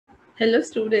Hello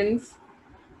students,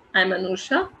 I'm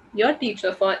Anusha, your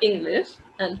teacher for English,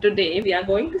 and today we are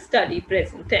going to study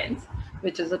present tense,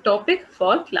 which is a topic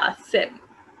for class 7.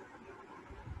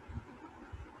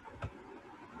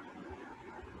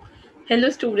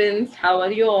 Hello students, how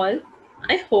are you all?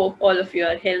 I hope all of you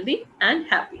are healthy and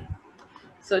happy.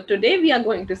 So today we are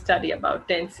going to study about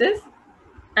tenses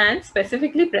and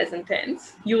specifically present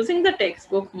tense using the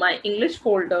textbook My English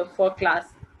folder for class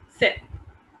 7.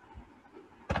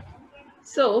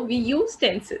 So we use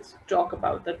tenses to talk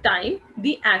about the time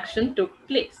the action took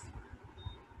place.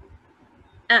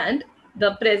 And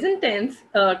the present tense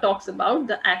talks about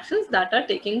the actions that are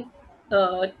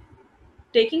uh,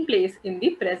 taking place in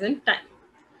the present time.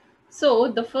 So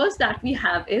the first that we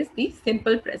have is the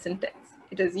simple present tense.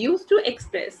 It is used to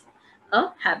express a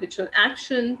habitual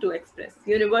action, to express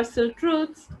universal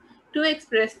truths, to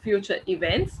express future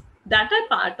events that are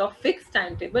part of fixed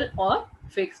timetable or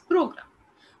fixed program.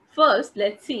 First,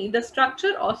 let's see the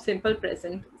structure of simple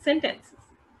present sentences.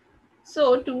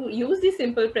 So to use the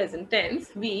simple present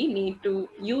tense, we need to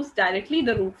use directly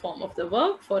the root form of the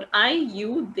verb for I,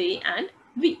 you, they, and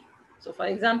we. So for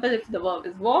example, if the verb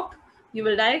is walk, you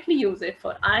will directly use it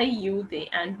for I, you, they,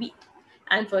 and we.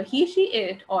 And for he, she,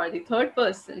 it, or the third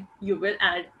person, you will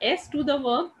add s to the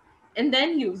verb and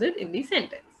then use it in the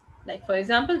sentence. Like for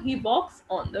example, he walks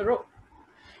on the road.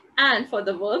 And for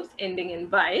the verbs ending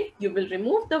in y, you will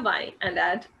remove the y and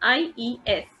add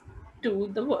ies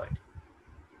to the word.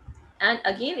 And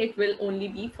again it will only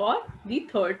be for the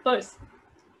third person.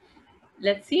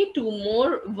 Let's see two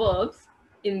more verbs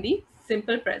in the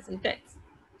simple present tense.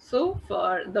 So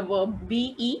for the verb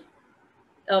be,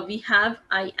 we have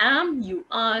I am, you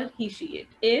are, he, she, it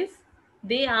is,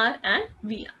 they are, and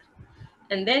we are.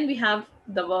 And then we have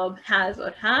the verb has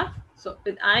or have. So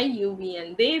with I, you, we,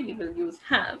 and they, we will use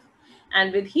have.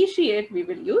 And with he, she, it, we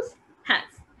will use has.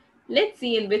 Let's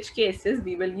see in which cases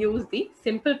we will use the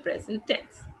simple present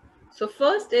tense. So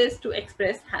first is to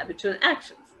express habitual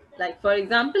actions. Like for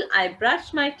example, I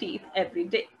brush my teeth every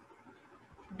day.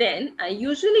 Then I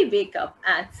usually wake up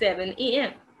at 7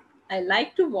 a.m. I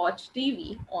like to watch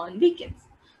TV on weekends.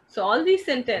 So all these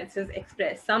sentences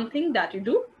express something that you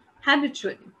do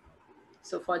habitually.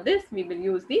 So for this, we will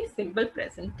use the simple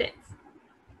present tense.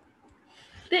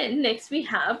 Then next we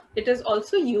have, it is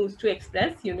also used to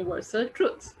express universal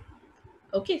truths.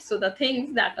 Okay, so the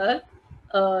things that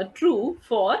are true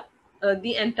for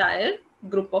the entire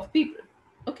group of people.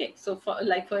 Okay, so for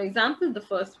example, the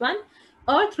first one,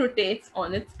 Earth rotates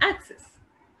on its axis.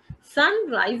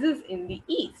 Sun rises in the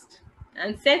east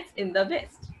and sets in the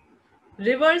west.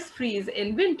 Rivers freeze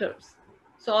in winters.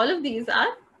 So all of these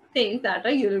are things that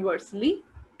are universally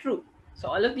true. So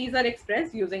all of these are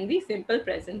expressed using the simple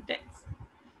present tense.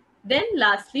 Then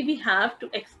lastly, we have to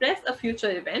express a future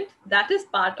event that is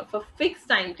part of a fixed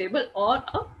timetable or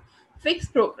a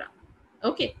fixed program.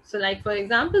 Okay, so like for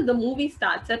example, the movie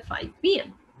starts at 5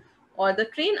 p.m. or the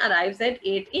train arrives at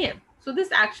 8 a.m. So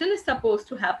this action is supposed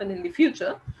to happen in the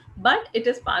future, but it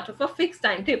is part of a fixed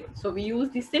timetable. So we use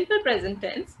the simple present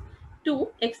tense to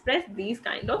express these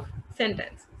kind of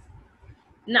sentences.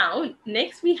 Now,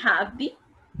 next we have the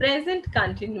present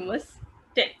continuous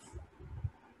tense.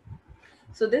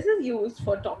 So this is used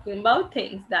for talking about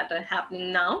things that are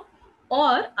happening now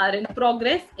or are in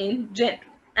progress in general.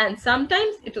 And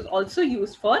sometimes it is also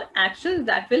used for actions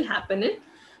that will happen in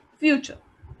future.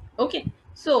 Okay,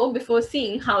 so before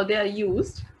seeing how they are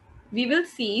used, we will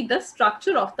see the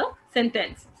structure of the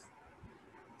sentences.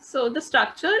 So the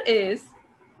structure is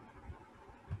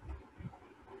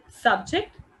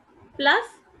subject plus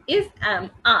is, am,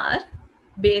 are,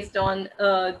 based on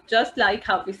just like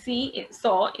how we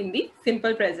saw in the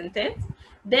simple present tense.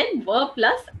 Then verb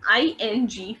plus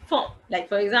ing form. Like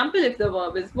for example, if the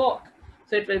verb is walk,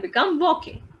 so it will become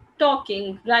walking,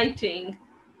 talking, writing,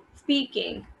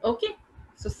 speaking. Okay,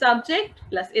 so subject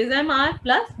plus is, am, are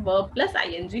plus verb plus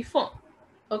ing form.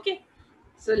 Okay,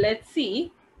 so let's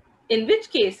see in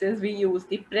which cases we use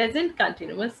the present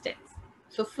continuous tense.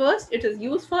 So first, it is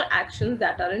used for actions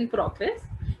that are in progress,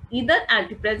 either at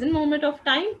the present moment of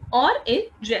time or in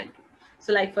general.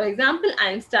 So like for example,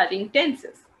 I am studying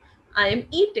tenses. I am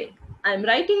eating. I am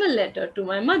writing a letter to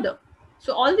my mother.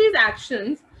 So all these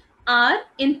actions are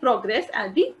in progress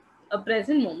at the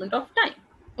present moment of time.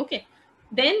 Okay.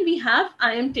 Then we have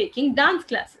I am taking dance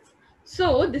classes.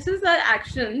 So this is an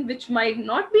action which might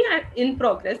not be in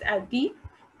progress at the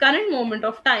current moment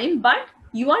of time, but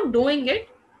you are doing it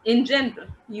in general.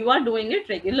 You are doing it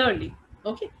regularly.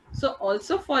 Okay. So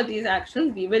also for these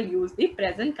actions, we will use the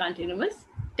present continuous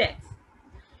tense.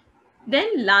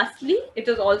 Then lastly, it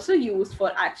is also used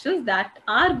for actions that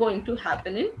are going to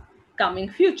happen in coming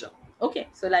future. Okay,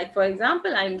 so like for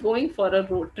example, I'm going for a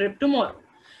road trip tomorrow.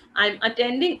 I'm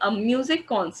attending a music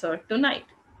concert tonight.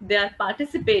 They are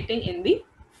participating in the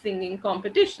singing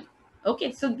competition.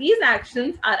 Okay, so these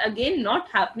actions are again not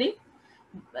happening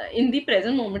in the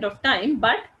present moment of time,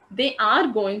 but they are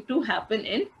going to happen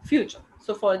in future.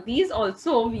 So for these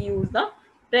also we use the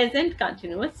present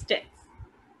continuous tense.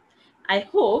 I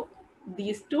hope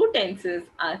these two tenses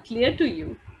are clear to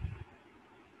you.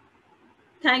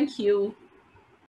 Thank you.